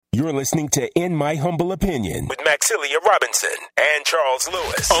You're listening to In My Humble Opinion with Maxilia Robinson and Charles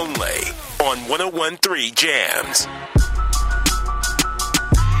Lewis. Only on 101.3 Jams.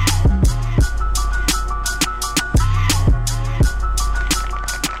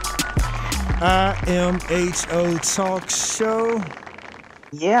 IMHO Talk Show.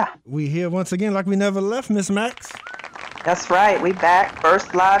 Yeah. We here once again like we never left, Miss Max. That's right. We back.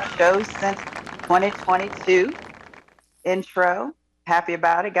 First live show since 2022. Intro. Happy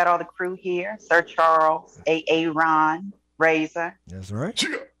about it. Got all the crew here. Sir Charles, A.A. Ron, Razor. That's right.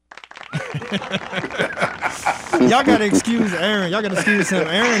 Y'all got to excuse Aaron. Y'all got to excuse him.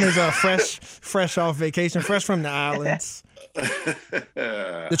 Aaron is fresh off vacation, fresh from the islands.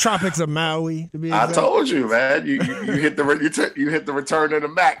 The tropics of Maui, to be exact. I told you, man. You hit the return of the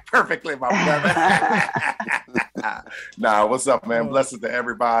Mac perfectly, my brother. Nah, what's up, man? Blessings to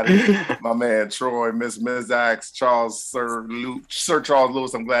everybody. My man Troy, Miss Mizax, Charles, Sir Charles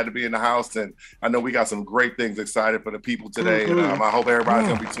Lewis. I'm glad to be in the house, and I know we got some great things excited for the people today. And I hope everybody's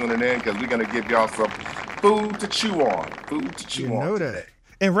gonna be tuning in because we're gonna give y'all some food to chew on. You know that.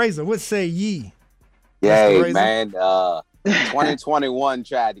 And Razor, what say ye? Yay, man. 2021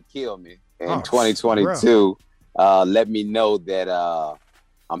 tried to kill me, and 2022 let me know that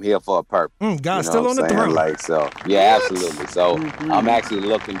I'm here for a purpose. God's still on the throne. Absolutely. So I'm actually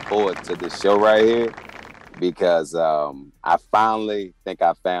looking forward to this show right here because I finally think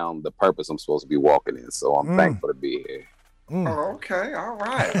I found the purpose I'm supposed to be walking in. So I'm thankful to be here. Oh, okay, all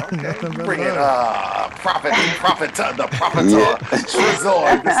right. Okay. Bring it prophet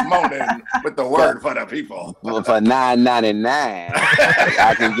Trizor this morning with the word for the people. For $9.99,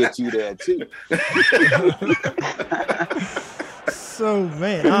 I can get you there too. So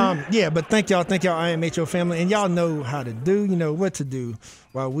man, but thank y'all, IMHO family, and y'all know how to do, what to do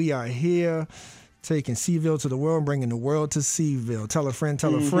while we are here. Taking Seville to the world, bringing the world to Seville. Tell a friend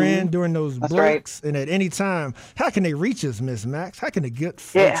during those breaks. Right. And at any time, how can they reach us, Miss Max? How can the good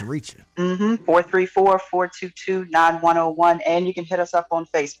folks reach you? 434-422-9101. And you can hit us up on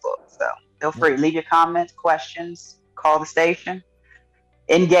Facebook. So feel free. Leave your comments, questions, call the station.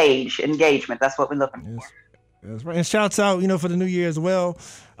 Engagement. That's what we're looking for. That's right. And shouts out, for the new year as well.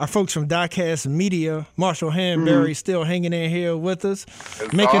 Our folks from Diecast Media, Marshall Hanbury, still hanging in here with us,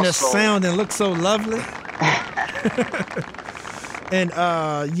 making us sound and look so lovely. And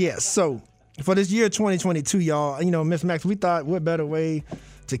so for this year 2022, y'all, Miss Max, we thought what better way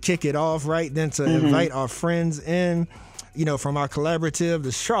to kick it off, right, than to invite our friends in, from our collaborative,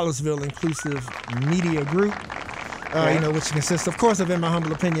 the Charlottesville Inclusive Media Group. Which consists, of course, of In My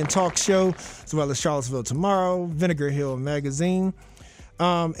Humble Opinion Talk Show, as well as Charlottesville Tomorrow, Vinegar Hill Magazine.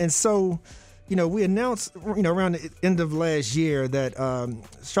 And so, we announced, around the end of last year that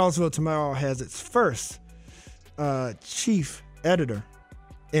Charlottesville Tomorrow has its first chief editor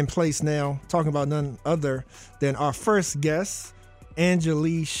in place now, talking about none other than our first guest,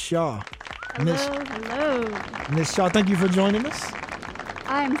 Angelie Shaw. Hello. Miss Shaw, thank you for joining us.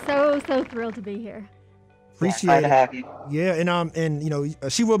 I'm so thrilled to be here. Appreciate it. To have you. Yeah, and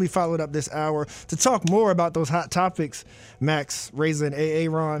she will be followed up this hour to talk more about those hot topics. Max, Razor, and A.A.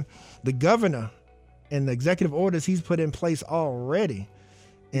 Ron, the governor, and the executive orders he's put in place already,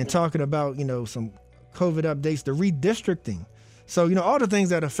 and talking about some COVID updates, the redistricting. So all the things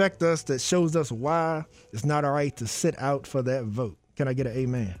that affect us, that shows us why it's not all right to sit out for that vote. Can I get an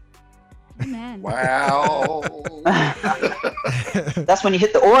amen? Amen. Wow. That's when you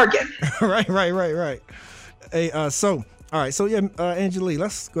hit the organ. Right. Hey, all right. So Angelie,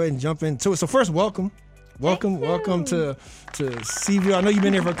 let's go ahead and jump into it. So first, welcome to Seville. I know you've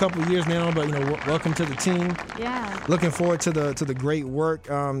been here for a couple of years now, but welcome to the team. Yeah. Looking forward to the great work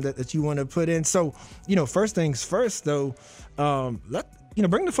that you want to put in. So first things first, though,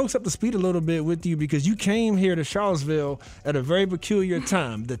 bring the folks up to speed a little bit with you, because you came here to Charlottesville at a very peculiar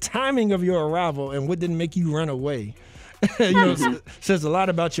time. The timing of your arrival and what didn't make you run away. Says a lot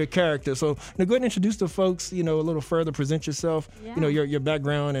about your character. So go ahead and introduce the folks, a little further, present yourself, your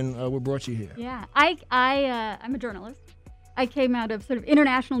background and what brought you here. Yeah, I'm a journalist. I came out of sort of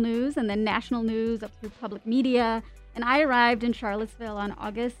international news and then national news up through public media, and I arrived in Charlottesville on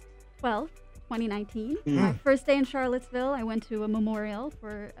August 12th, 2019. My first day in Charlottesville, I went to a memorial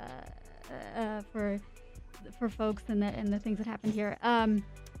for folks and the things that happened here.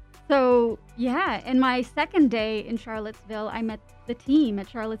 So, and my second day in Charlottesville, I met the team at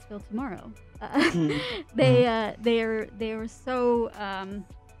Charlottesville Tomorrow. They are so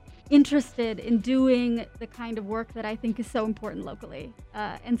interested in doing the kind of work that I think is so important locally.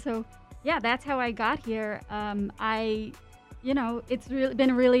 And so, that's how I got here. It's been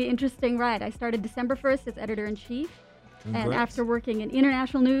a really interesting ride. I started December 1st as editor-in-chief. And after working in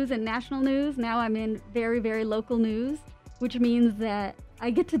international news and national news, now I'm in very, very local news, which means that I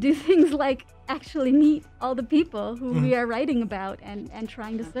get to do things like actually meet all the people who we are writing about and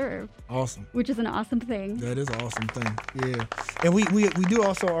trying to serve. Awesome. Which is an awesome thing. That is an awesome thing. Yeah. And we do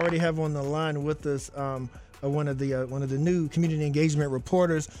also already have on the line with us one of the new community engagement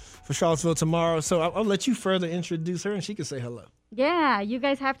reporters for Charlottesville Tomorrow. So I'll let you further introduce her and she can say hello. Yeah, you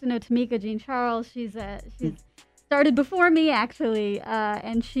guys have to know Tamika Jean Charles. She's started before me actually,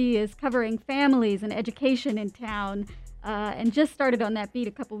 and she is covering families and education in town. And just started on that beat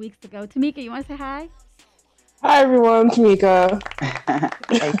a couple weeks ago. Tamika, you want to say hi? Hi, everyone. Tamika.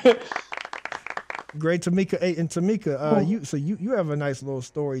 Great, Tamika. Hey, and Tamika, you have a nice little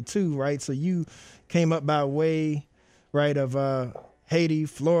story too, right? So you came up by way, right, of Haiti,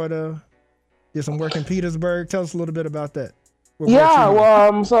 Florida, did some work in Petersburg. Tell us a little bit about that.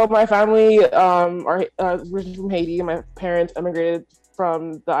 So my family are originally from Haiti. My parents immigrated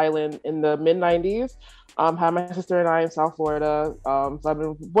from the island in the mid-90s. Had my sister and I in South Florida. So I've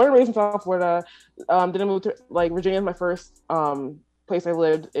been born and raised in South Florida. Then I moved to Virginia, my first place I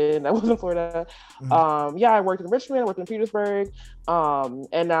lived in. I was in Florida. I worked in Richmond, I worked in Petersburg,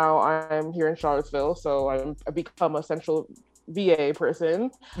 and now I'm here in Charlottesville. So I've become a central VA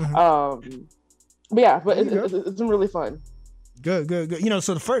person. But it's been really fun. Good.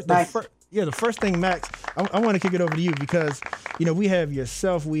 So the first thing, Max, I want to kick it over to you because, we have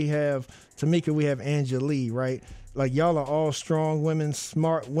yourself, we have Tamika, we have Angelique, right? Like y'all are all strong women,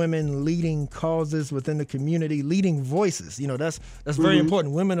 smart women, leading causes within the community, leading voices. That's very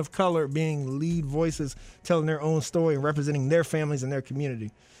important. Women of color being lead voices, telling their own story and representing their families and their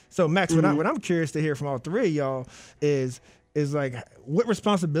community. So Max, what I'm curious to hear from all three of y'all is like, what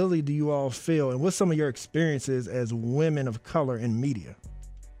responsibility do you all feel and what's some of your experiences as women of color in media?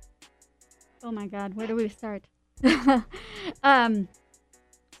 Oh my God, where do we start?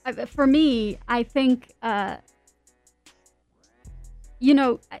 For me, I think, I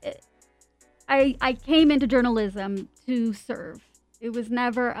came into journalism to serve. It was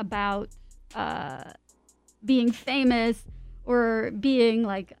never about being famous or being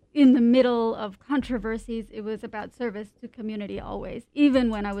like in the middle of controversies. It was about service to community always. Even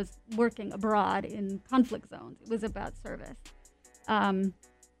when I was working abroad in conflict zones, it was about service.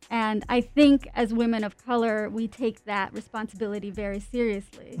 And I think as women of color, we take that responsibility very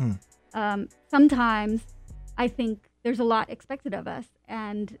seriously. Sometimes I think there's a lot expected of us,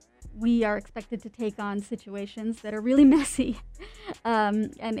 and we are expected to take on situations that are really messy.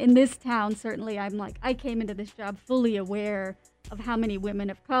 And in this town, certainly, I came into this job fully aware of how many women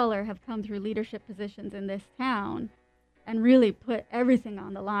of color have come through leadership positions in this town and really put everything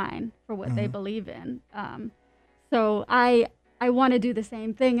on the line for what they believe in. So I want to do the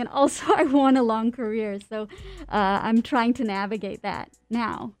same thing, and also I want a long career. So I'm trying to navigate that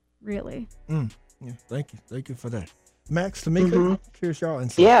now, really. Yeah, thank you for that. Max, Tamika, curious y'all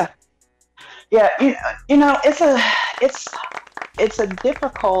insights. Yeah. It's a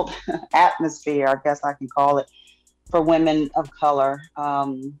difficult atmosphere, I guess I can call it, for women of color,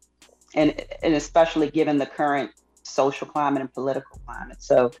 and especially given the current social climate and political climate.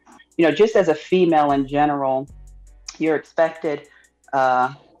 So, just as a female in general, you're expected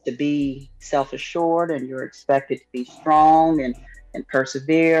to be self-assured, and you're expected to be strong and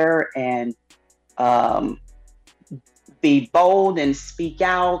persevere and be bold and speak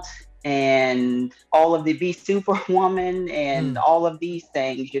out and be superwoman and all of these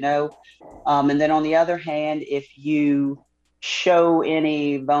things, and then on the other hand, if you show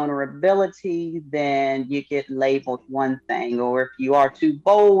any vulnerability, then you get labeled one thing, or if you are too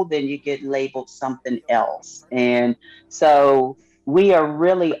bold, then you get labeled something else. And so we are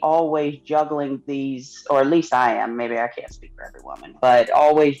really always juggling these, or at least I am, maybe I can't speak for every woman, but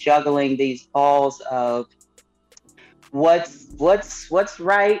always juggling these balls of what's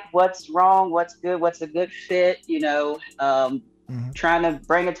right, what's wrong, what's good, what's a good fit, trying to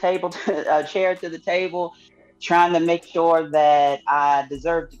bring a chair to the table, trying to make sure that I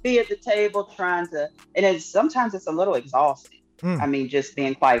deserve to be at the table, sometimes it's a little exhausting. I mean, just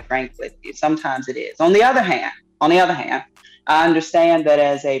being quite frank with you, sometimes it is. On the other hand, I understand that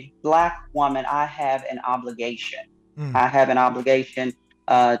as a Black woman, I have an obligation. I have an obligation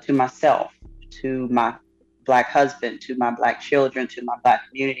to myself, to my Black husband, to my Black children, to my Black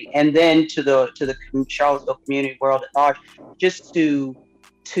community, and then to the Charlottesville community world at large, just to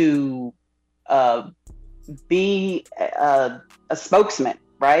be a spokesman,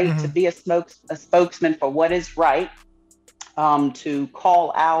 right? To be a spokesman for what is right, to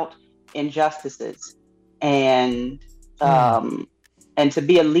call out injustices and and to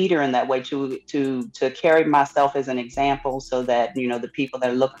be a leader in that way, to carry myself as an example, so that the people that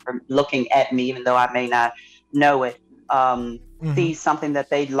are looking at me, even though I may not know it, see something that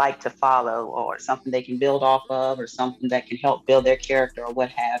they'd like to follow, or something they can build off of, or something that can help build their character, or what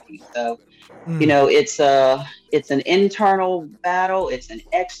have you. So it's an internal battle, it's an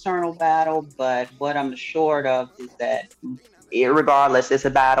external battle, but what I'm assured of is that regardless, it's a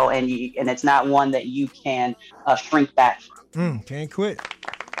battle, and it's not one that you can shrink back from. Can't quit.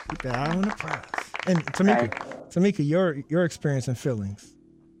 Keep the eye on the prize. And Tamika, your experience and feelings.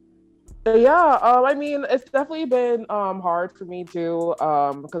 Yeah, I mean, it's definitely been hard for me too,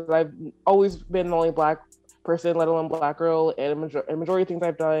 because I've always been the only Black person, let alone Black girl, and a majority of things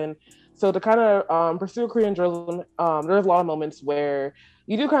I've done. So to kind of pursue Korean journalism, there's a lot of moments where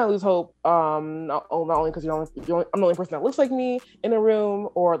you do kind of lose hope, not only because I'm the only person that looks like me in a room,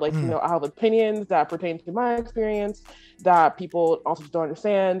 or like, I have opinions that pertain to my experience that people also don't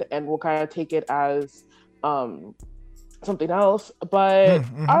understand and will kind of take it as something else. But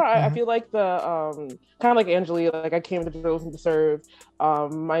I feel like the kind of like Angeli, like I came to journalism to serve.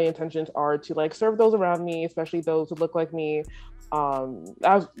 My intentions are to like serve those around me, especially those who look like me.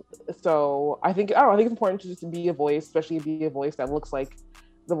 So I think it's important to just be a voice, especially be a voice that looks like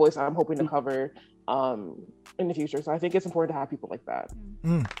the voice I'm hoping to cover in the future. So I think it's important to have people like that.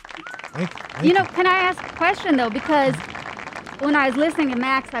 Can I ask a question though? Because when I was listening to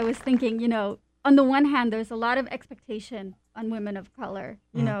Max, I was thinking, on the one hand, there's a lot of expectation on women of color.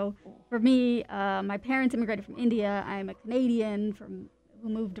 For me, my parents immigrated from India. I'm a Canadian who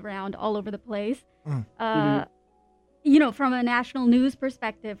moved around all over the place. From a national news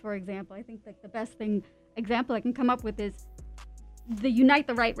perspective, for example, I think like the best example I can come up with is the Unite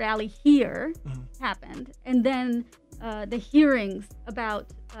the Right rally here happened, and then the hearings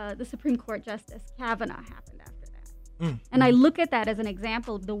about the Supreme Court Justice Kavanaugh happened after that. And I look at that as an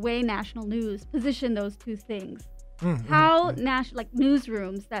example of the way national news position those two things. How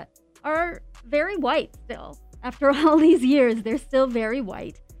newsrooms that are very white still, after all these years, they're still very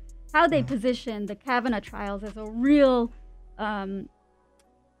white. How they position the Kavanaugh trials as a real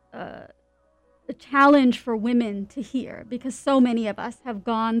a challenge for women to hear, because so many of us have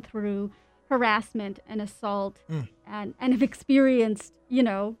gone through harassment and assault and have experienced,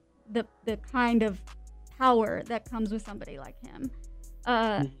 the kind of power that comes with somebody like him.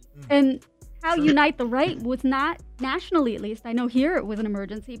 And how Unite the Right was not nationally, at least. I know here it was an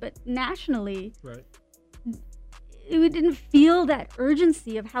emergency, but nationally, we didn't feel that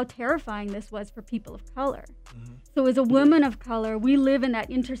urgency of how terrifying this was for people of color. So as a woman of color, we live in that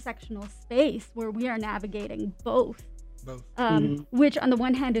intersectional space where we are navigating both. Which on the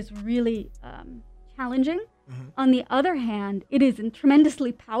one hand is really challenging. On the other hand, it is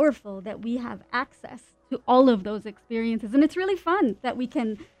tremendously powerful that we have access to all of those experiences. And it's really fun that we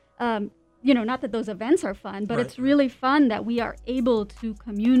can, not that those events are fun, but it's really fun that we are able to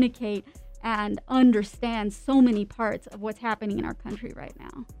communicate and understand so many parts of what's happening in our country right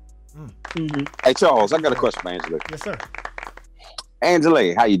now. Hey, Charles, I got a question for Angela. Yes, sir.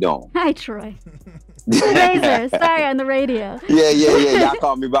 Angela, how you doing? Hi, Troy. Razor, sorry, on the radio. Yeah. Y'all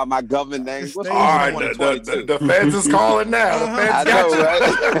call me by my government name. All right, the feds is calling now. The feds got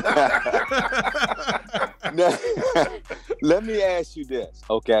you. Now, let me ask you this,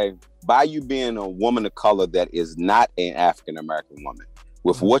 okay? By you being a woman of color that is not an African-American woman,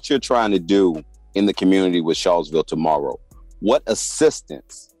 with what you're trying to do in the community with Charlottesville tomorrow, what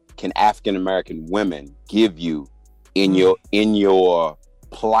assistance can African-American women give you in your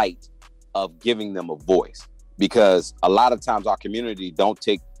plight of giving them a voice? Because a lot of times our community don't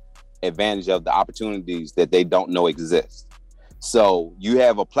take advantage of the opportunities that they don't know exist. So you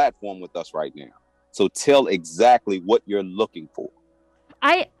have a platform with us right now. So tell exactly what you're looking for.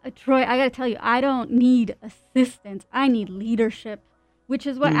 Troy, I got to tell you, I don't need assistance. I need leadership, which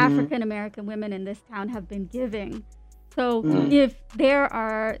is what African-American women in this town have been giving. So if there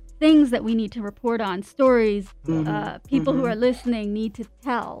are things that we need to report on, stories, people who are listening need to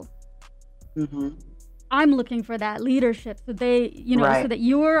tell, I'm looking for that leadership so they, so that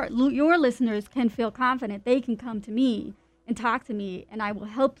your listeners can feel confident. They can come to me and talk to me, and I will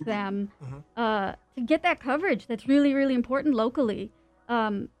help them to get that coverage that's really, really important locally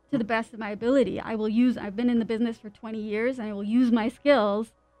to the best of my ability. I've been in the business for 20 years, and I will use my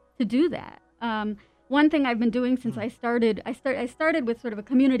skills to do that. One thing I've been doing since I started with sort of a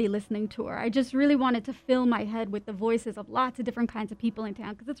community listening tour. I just really wanted to fill my head with the voices of lots of different kinds of people in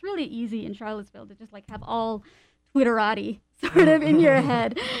town, because it's really easy in Charlottesville to just like have all Twitterati sort of in your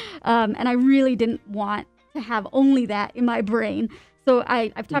head. And I really didn't want to have only that in my brain. So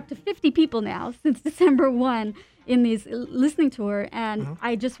I've talked to 50 people now since December 1, in these listening tour, and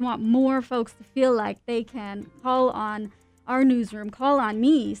I just want more folks to feel like they can call on our newsroom, call on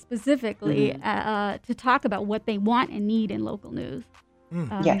me specifically to talk about what they want and need in local news.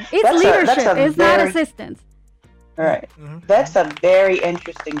 It's leadership, it's not assistance. Right. That's a very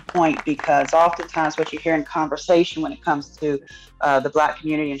interesting point, because oftentimes what you hear in conversation when it comes to the Black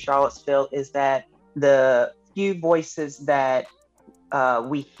community in Charlottesville is that the few voices that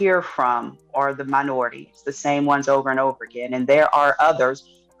we hear from are the minorities, the same ones over and over again. And there are others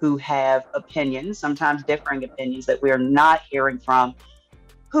who have opinions, sometimes differing opinions, that we are not hearing from,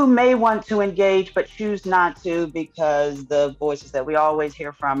 who may want to engage but choose not to because the voices that we always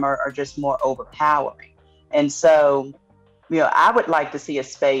hear from are just more overpowering. And so, I would like to see a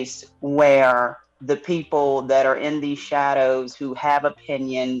space where the people that are in these shadows, who have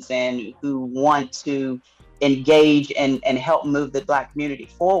opinions and who want to engage and help move the Black community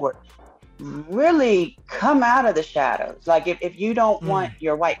forward, really come out of the shadows. Like if you don't want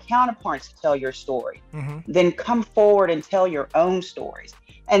your white counterparts to tell your story, then come forward and tell your own stories.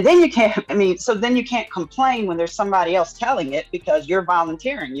 And then you can't, then you can't complain when there's somebody else telling it, because you're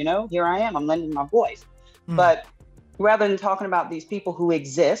volunteering, here I am, I'm lending my voice. But rather than talking about these people who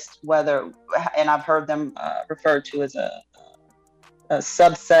exist, and I've heard them referred to as a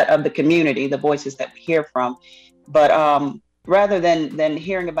subset of the community, the voices that we hear from, but rather than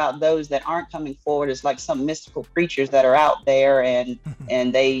hearing about those that aren't coming forward as like some mystical creatures that are out there and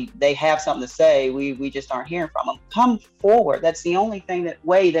they have something to say, we just aren't hearing from them. Come forward. That's the only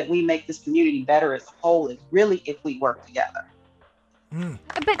way that we make this community better as a whole, is really if we work together.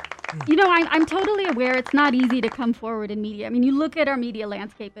 But, I'm totally aware it's not easy to come forward in media. You look at our media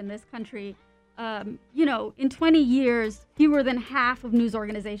landscape in this country, in 20 years, fewer than half of news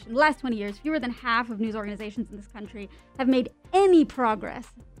organizations, the last 20 years, fewer than half of news organizations in this country have made any progress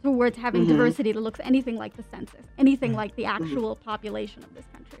towards having diversity that looks anything like the census, anything like the actual population of this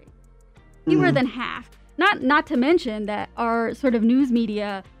country. Fewer than half. Not to mention that our sort of news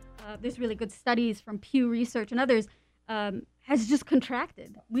media, there's really good studies from Pew Research and others, has just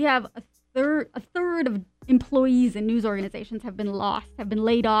contracted. We have a third of employees in news organizations have been lost, have been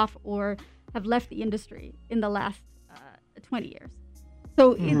laid off, or have left the industry in the last 20 years.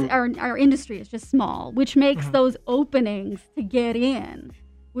 So our industry is just small, which makes those openings to get in,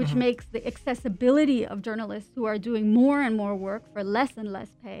 which makes the accessibility of journalists who are doing more and more work for less and less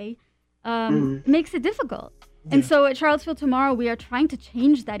pay, makes it difficult. And so at Charlottesville Tomorrow, we are trying to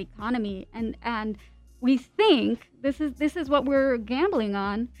change that economy, and we think this is what we're gambling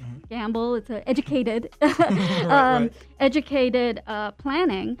on. Gamble, it's an educated educated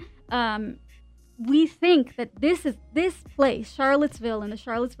planning. We think that this place, Charlottesville, and the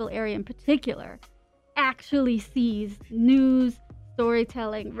Charlottesville area in particular, actually sees news,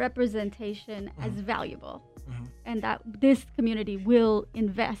 storytelling, representation as valuable, and that this community will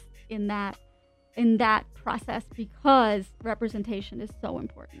invest in that process, because representation is so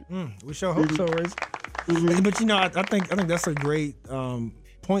important. We sure hope so, Riz. But I think that's a great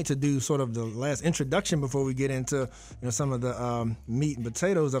point to do sort of the last introduction before we get into some of the meat and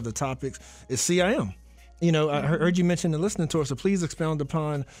potatoes of the topics is CIM. I heard you mention the listening tour, so please expound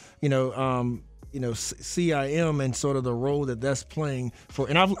upon CIM and sort of the role that's playing for.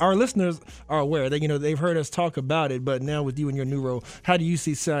 And our listeners are aware that they've heard us talk about it, but now with you in your new role, how do you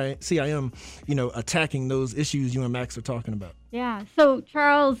see CIM attacking those issues you and Max are talking about? Yeah. So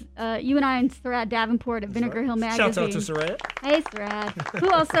Charles, you and I and Sarad Davenport of Vinegar Hill Magazine. Shout out to Sarad. Hey, Sarad,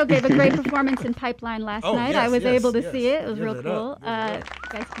 who also gave a great performance in Pipeline last night. Yes, I was able to see it. It was Give real it cool. Up. You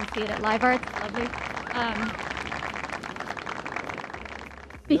guys can see it at Live Arts. Lovely.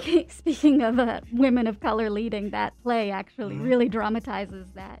 Speaking of women of color leading, that play actually really dramatizes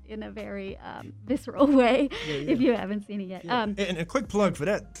that in a very visceral way, if you haven't seen it yet. And a quick plug for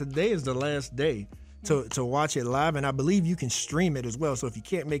that, today is the last day to watch it live, and I believe you can stream it as well. So if you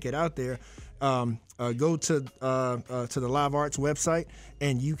can't make it out there, go to the Live Arts website,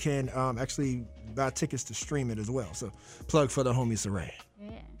 and you can actually buy tickets to stream it as well. So plug for the homie Saray.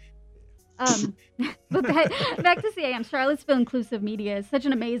 Yeah. But back to CIM, Charlottesville Inclusive Media is such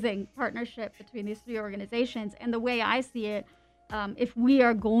an amazing partnership between these three organizations. And the way I see it, if we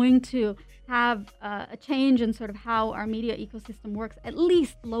are going to have a change in sort of how our media ecosystem works, at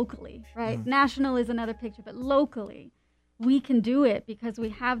least locally, right? National is another picture, but locally, we can do it because we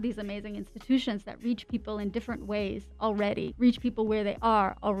have these amazing institutions that reach people in different ways already, reach people where they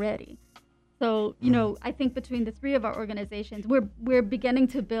are already. So, I think between the three of our organizations, we're beginning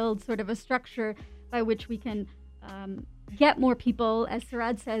to build sort of a structure by which we can get more people, as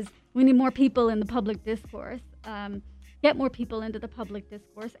Sarad says, we need more people in the public discourse, get more people into the public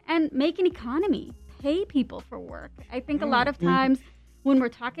discourse, and make an economy, pay people for work. I think a lot of times when we're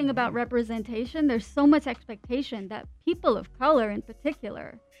talking about representation, there's so much expectation that people of color in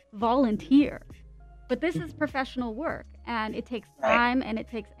particular volunteer. But this is professional work, and it takes time and it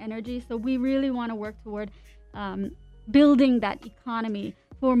takes energy. So we really want to work toward building that economy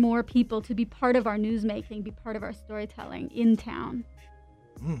for more people to be part of our newsmaking, be part of our storytelling in town.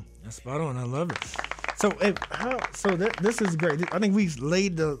 That's spot on. I love it. So, this is great. I think we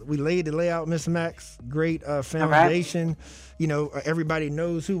laid the layout, Miss Max. Great foundation. Right. You know, everybody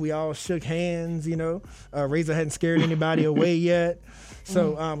knows who we all shook hands. You know, Razor hadn't scared anybody away yet.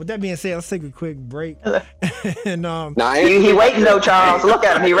 So, with that being said, let's take a quick break. And he waiting though, Charles. Look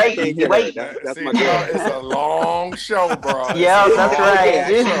at him. He waiting. He waiting. That's my girl. It's a long show, bro. Yeah, that's right.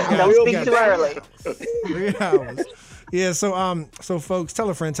 Don't speak too early. 3 hours. Yeah. So folks,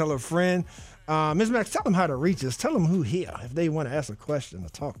 tell a friend, tell a friend. Ms. Max, tell them how to reach us. Tell them who here if they want to ask a question or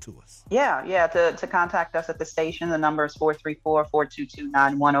talk to us. Yeah. To contact us at the station, the number is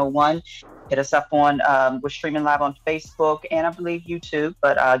 434-422-9101. Hit us up on, we're streaming live on Facebook and I believe YouTube,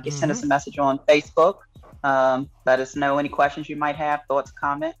 but send us a message on Facebook. Let us know any questions you might have, thoughts,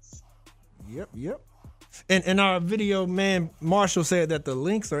 comments. Yep. And our video man, Marshall, said that the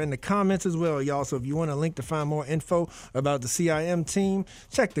links are in the comments as well, y'all. So if you want a link to find more info about the CIM team,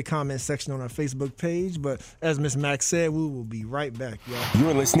 check the comment section on our Facebook page. But as Miss Max said, we will be right back, y'all.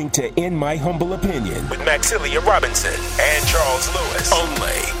 You're listening to In My Humble Opinion with Maxilia Robinson and Charles Lewis,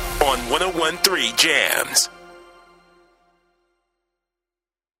 only on 101.3 Jams.